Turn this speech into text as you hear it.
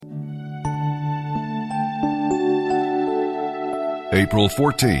April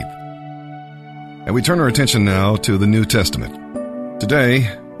 14th. And we turn our attention now to the New Testament.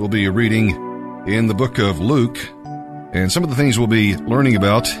 Today, we'll be reading in the book of Luke, and some of the things we'll be learning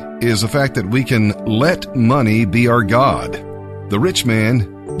about is the fact that we can let money be our God. The rich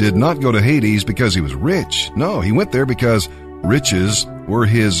man did not go to Hades because he was rich. No, he went there because riches were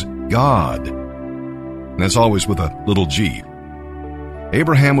his God. And that's always with a little g.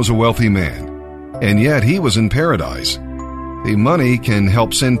 Abraham was a wealthy man, and yet he was in paradise. The money can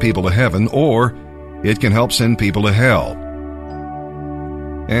help send people to heaven, or it can help send people to hell.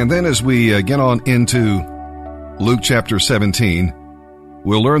 And then as we get on into Luke chapter 17,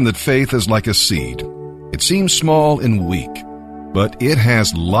 we'll learn that faith is like a seed. It seems small and weak, but it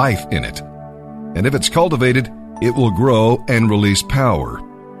has life in it. And if it's cultivated, it will grow and release power.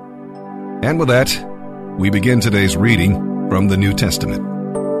 And with that, we begin today's reading from the New Testament.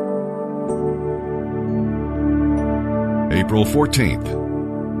 April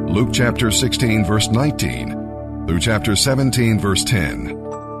 14th, Luke chapter 16, verse 19, through chapter 17, verse 10.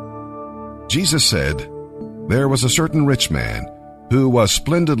 Jesus said, "There was a certain rich man who was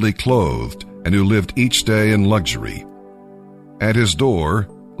splendidly clothed and who lived each day in luxury. At his door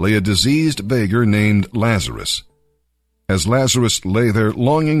lay a diseased beggar named Lazarus. As Lazarus lay there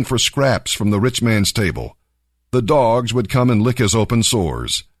longing for scraps from the rich man's table, the dogs would come and lick his open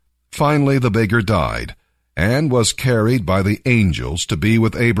sores. Finally, the beggar died and was carried by the angels to be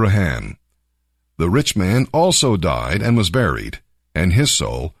with Abraham. The rich man also died and was buried, and his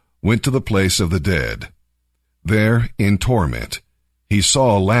soul went to the place of the dead. There, in torment, he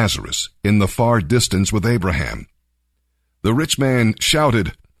saw Lazarus in the far distance with Abraham. The rich man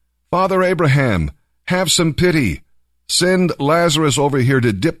shouted, 'Father Abraham, have some pity. Send Lazarus over here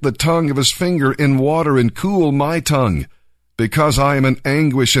to dip the tongue of his finger in water and cool my tongue, because I am in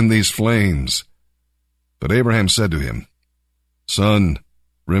anguish in these flames.' But Abraham said to him, 'Son,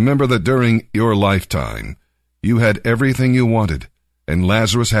 remember that during your lifetime you had everything you wanted, and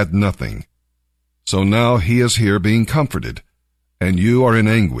Lazarus had nothing. So now he is here being comforted, and you are in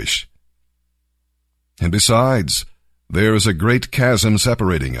anguish. And besides, there is a great chasm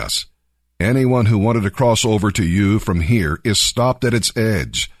separating us. Anyone who wanted to cross over to you from here is stopped at its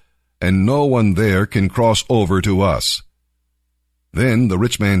edge, and no one there can cross over to us.' Then the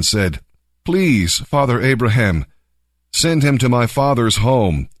rich man said, 'Please, Father Abraham, send him to my father's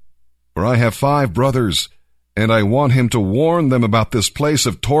home, for I have 5 brothers, and I want him to warn them about this place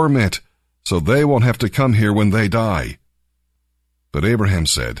of torment, so they won't have to come here when they die.' But Abraham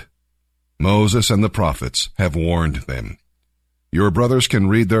said, 'Moses and the prophets have warned them. Your brothers can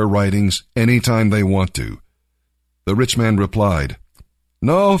read their writings any time they want to.' The rich man replied,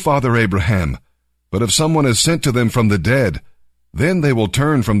 'No, Father Abraham, but if someone is sent to them from the dead, then they will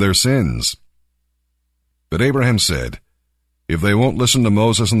turn from their sins.' But Abraham said, 'If they won't listen to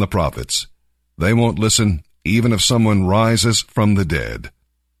Moses and the prophets, they won't listen even if someone rises from the dead.'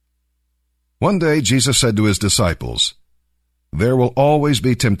 One day Jesus said to his disciples, 'There will always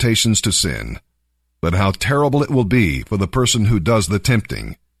be temptations to sin, but how terrible it will be for the person who does the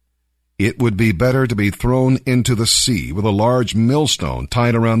tempting. It would be better to be thrown into the sea with a large millstone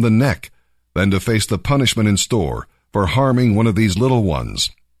tied around the neck than to face the punishment in store for harming one of these little ones.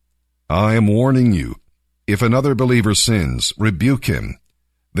 I am warning you, if another believer sins, rebuke him.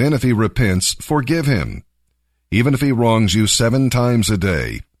 Then if he repents, forgive him. Even if he wrongs you 7 times a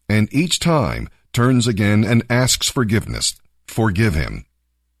day, and each time turns again and asks forgiveness, forgive him.'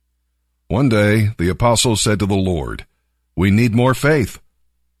 One day the apostles said to the Lord, 'We need more faith.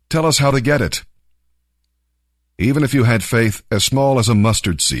 Tell us how to get it.' 'Even if you had faith as small as a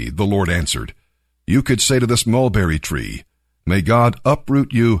mustard seed,' the Lord answered, 'you could say to this mulberry tree, May God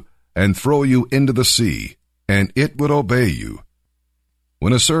uproot you and throw you into the sea, and it would obey you.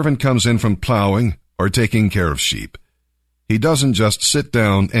 When a servant comes in from plowing or taking care of sheep, he doesn't just sit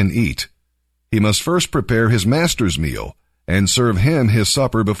down and eat. He must first prepare his master's meal and serve him his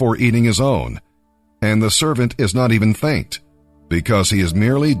supper before eating his own. And the servant is not even thanked, because he is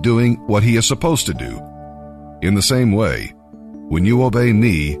merely doing what he is supposed to do. In the same way, when you obey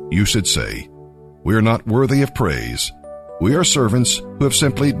me, you should say, We are not worthy of praise. We are servants who have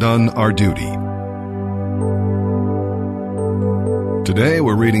simply done our duty.'" Today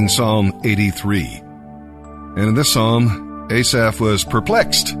we're reading Psalm 83. And in this psalm, Asaph was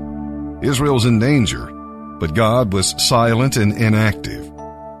perplexed. Israel's in danger, but God was silent and inactive.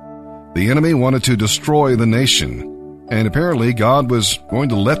 The enemy wanted to destroy the nation, and apparently God was going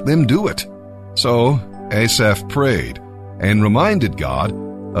to let them do it. So Asaph prayed and reminded God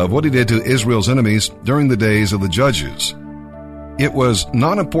of what he did to Israel's enemies during the days of the judges. It was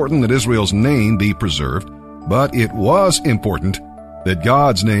not important that Israel's name be preserved, but it was important that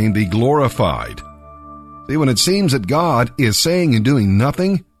God's name be glorified. See, when it seems that God is saying and doing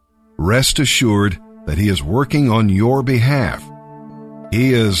nothing, rest assured that He is working on your behalf.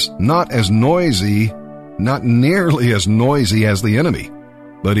 He is not as noisy, not nearly as noisy as the enemy,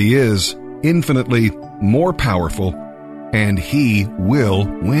 but He is infinitely more powerful, and He will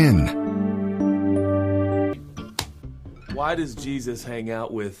win. Why does Jesus hang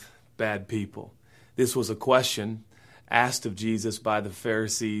out with bad people? This was a question asked of Jesus by the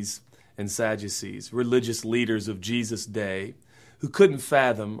Pharisees and Sadducees, religious leaders of Jesus' day, who couldn't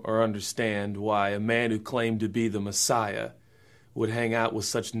fathom or understand why a man who claimed to be the Messiah would hang out with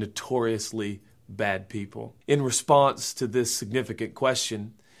such notoriously bad people. In response to this significant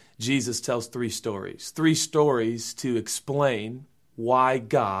question, Jesus tells three stories to explain why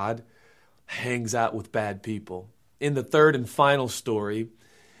God hangs out with bad people. In the third and final story,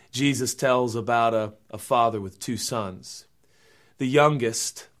 Jesus tells about a father with two sons. The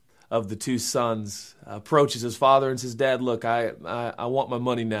youngest of the two sons approaches his father and says, "Dad, look, I want my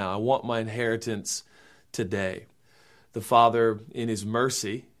money now. I want my inheritance today." The father, in his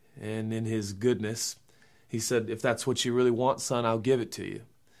mercy and in his goodness, he said, "If that's what you really want, son, I'll give it to you."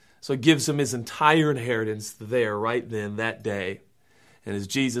 So he gives him his entire inheritance there, right then, that day. And as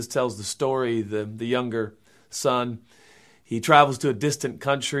Jesus tells the story, the younger son, he travels to a distant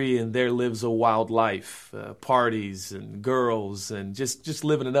country and there lives a wild life, parties and girls and just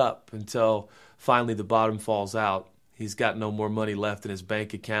living it up until finally the bottom falls out. He's got no more money left in his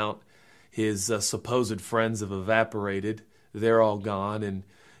bank account. His supposed friends have evaporated. They're all gone, and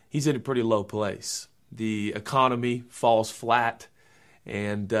he's in a pretty low place. The economy falls flat,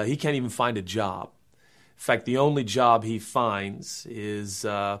 and he can't even find a job. In fact, the only job he finds is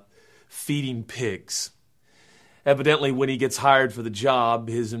feeding pigs. Evidently, when he gets hired for the job,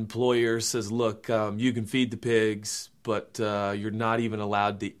 his employer says, "Look, you can feed the pigs, but you're not even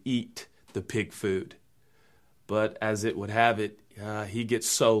allowed to eat the pig food." But as it would have it, he gets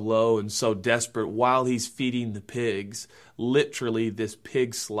so low and so desperate while he's feeding the pigs, literally this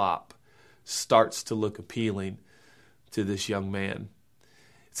pig slop starts to look appealing to this young man.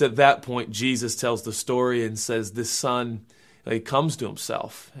 It's at that point Jesus tells the story and says this son, he comes to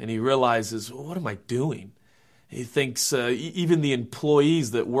himself and he realizes, "What am I doing?" He thinks even the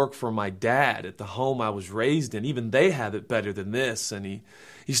employees that work for my dad at the home I was raised in, even they have it better than this. And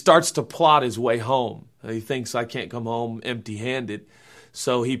he starts to plot his way home. He thinks, "I can't come home empty-handed."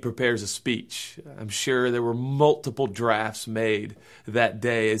 So he prepares a speech. I'm sure there were multiple drafts made that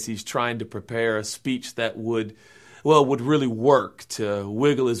day as he's trying to prepare a speech that would really work to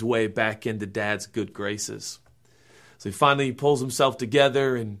wiggle his way back into Dad's good graces. So he finally pulls himself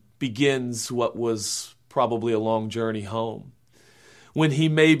together and begins what was probably a long journey home. When he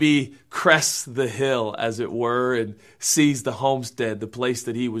maybe crests the hill, as it were, and sees the homestead, the place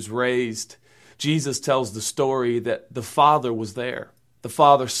that he was raised, Jesus tells the story that the father was there. The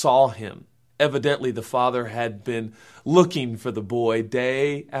father saw him. Evidently, the father had been looking for the boy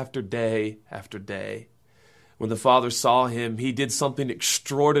day after day after day. When the father saw him, he did something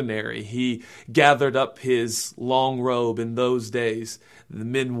extraordinary. He gathered up his long robe. In those days, the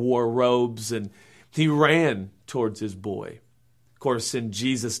men wore robes, and he ran towards his boy. Of course, in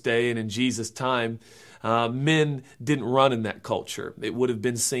Jesus' day and in Jesus' time, men didn't run in that culture. It would have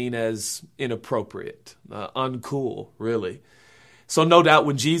been seen as inappropriate, uncool, really. So no doubt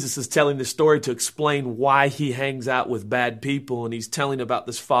when Jesus is telling this story to explain why he hangs out with bad people and he's telling about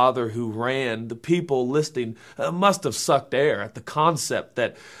this father who ran, the people listening must have sucked air at the concept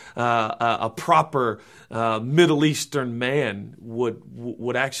that a proper Middle Eastern man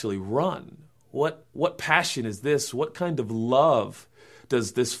would actually run. What passion is this? What kind of love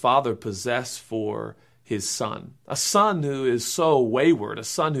does this father possess for his son? A son who is so wayward, a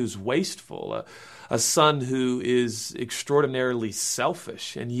son who's wasteful, a son who is extraordinarily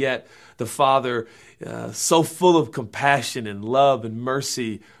selfish, and yet the father, so full of compassion and love and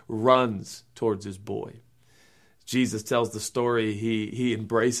mercy, runs towards his boy. Jesus tells the story, he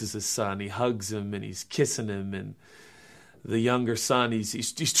embraces his son, he hugs him and he's kissing him, and the younger son,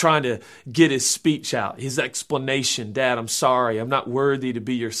 he's trying to get his speech out, his explanation. "Dad, I'm sorry, I'm not worthy to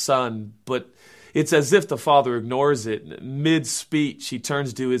be your son." But it's as if the father ignores it. Mid-speech, he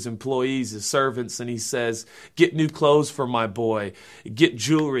turns to his employees, his servants, and he says, "Get new clothes for my boy, get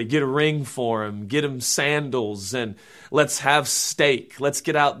jewelry, get a ring for him, get him sandals, and let's have steak. Let's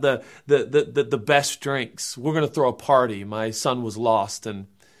get out the best drinks. We're going to throw a party. My son was lost, and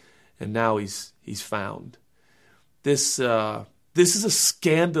now he's found." This is a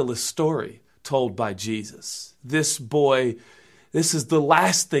scandalous story told by Jesus. This boy, this is the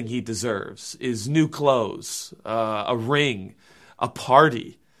last thing he deserves, is new clothes, a ring, a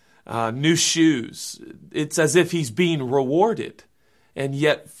party, new shoes. It's as if he's being rewarded. And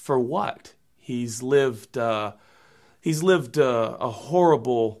yet for what? He's lived a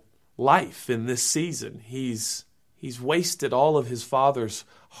horrible life in this season. He's wasted all of his father's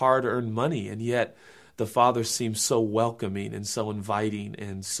hard-earned money, and yet the father seems so welcoming and so inviting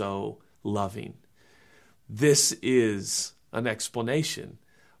and so loving. This is an explanation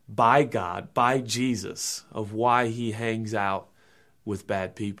by God, by Jesus, of why he hangs out with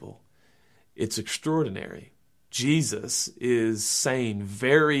bad people. It's extraordinary. Jesus is saying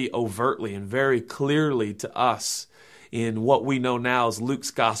very overtly and very clearly to us in what we know now as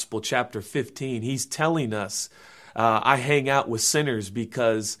Luke's Gospel, chapter 15. He's telling us, I hang out with sinners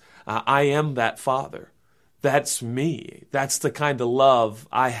because I am that Father. That's me. That's the kind of love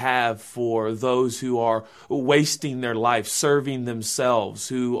I have for those who are wasting their life, serving themselves,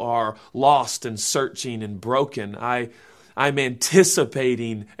 who are lost and searching and broken. I'm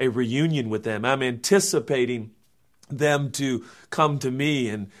anticipating a reunion with them. I'm anticipating them to come to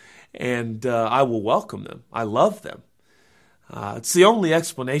me, and I will welcome them. I love them. It's the only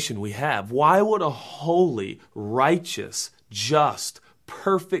explanation we have. Why would a holy, righteous, just,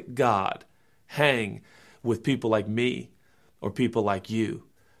 perfect God hang with people like me or people like you?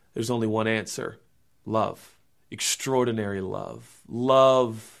 There's only one answer: love. Extraordinary love.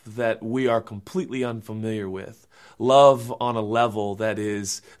 Love that we are completely unfamiliar with. Love on a level that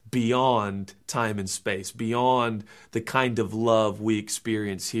is beyond time and space, beyond the kind of love we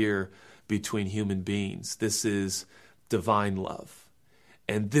experience here between human beings. This is divine love.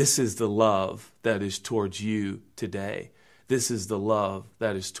 And this is the love that is towards you today. This is the love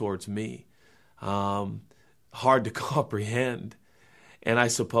that is towards me. Hard to comprehend, and I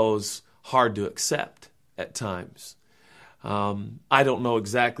suppose hard to accept at times. I don't know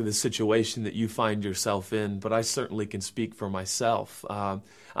exactly the situation that you find yourself in, but I certainly can speak for myself. I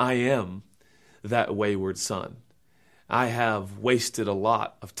am that wayward son. I have wasted a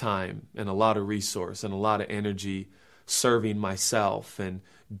lot of time and a lot of resource and a lot of energy serving myself and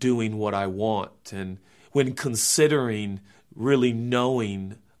doing what I want. And when considering really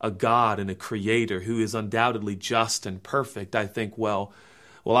knowing a God and a creator who is undoubtedly just and perfect, I think, well,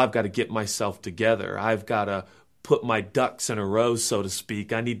 I've got to get myself together. I've got to put my ducks in a row, so to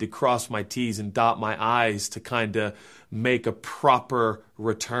speak. I need to cross my T's and dot my I's to kind of make a proper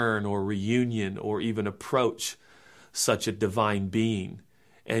return or reunion or even approach such a divine being.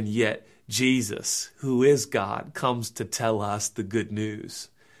 And yet Jesus, who is God, comes to tell us the good news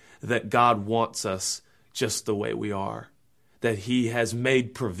that God wants us just the way we are, that he has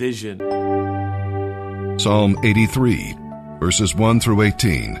made provision. Psalm 83, verses 1 through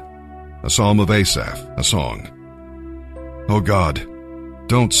 18, a psalm of Asaph, a song. O God,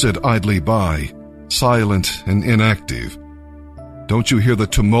 don't sit idly by, silent and inactive. Don't you hear the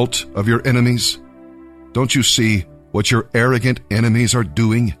tumult of your enemies? Don't you see what your arrogant enemies are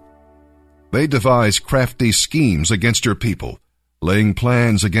doing? They devise crafty schemes against your people, laying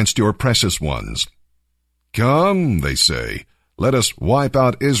plans against your precious ones. Come, they say, let us wipe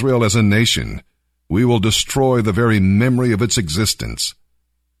out Israel as a nation. We will destroy the very memory of its existence.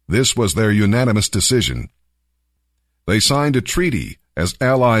 This was their unanimous decision. They signed a treaty as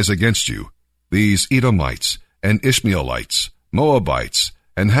allies against you, these Edomites and Ishmaelites, Moabites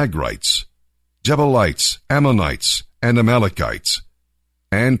and Hagrites, Jebelites, Ammonites, and Amalekites,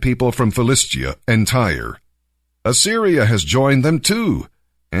 and people from Philistia and Tyre. Assyria has joined them too,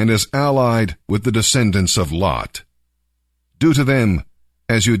 and is allied with the descendants of Lot. Do to them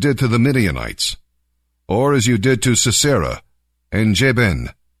as you did to the Midianites, or as you did to Sisera and Jabin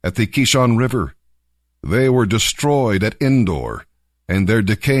at the Kishon River. They were destroyed at Endor, and their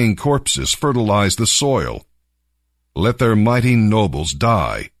decaying corpses fertilized the soil. Let their mighty nobles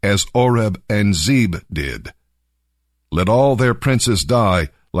die, as Oreb and Zeb did. Let all their princes die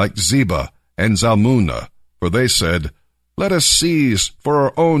like Zebah and Zalmunna, for they said, let us seize for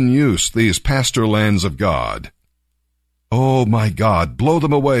our own use these pasture lands of God. O my God, blow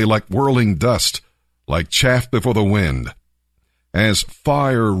them away like whirling dust, like chaff before the wind. As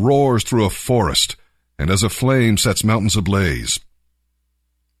fire roars through a forest, and as a flame sets mountains ablaze.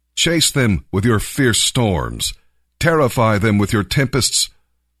 Chase them with your fierce storms, terrify them with your tempests,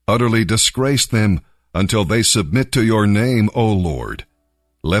 utterly disgrace them until they submit to your name, O Lord.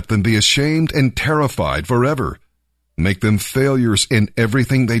 Let them be ashamed and terrified forever. Make them failures in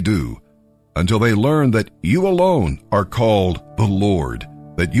everything they do, until they learn that you alone are called the Lord,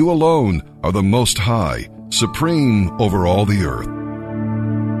 that you alone are the Most High, supreme over all the earth.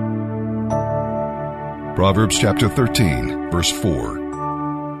 Proverbs chapter 13, verse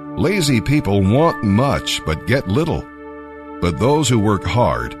 4. Lazy people want much but get little. but those who work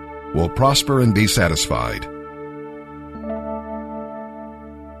hard will prosper and be satisfied.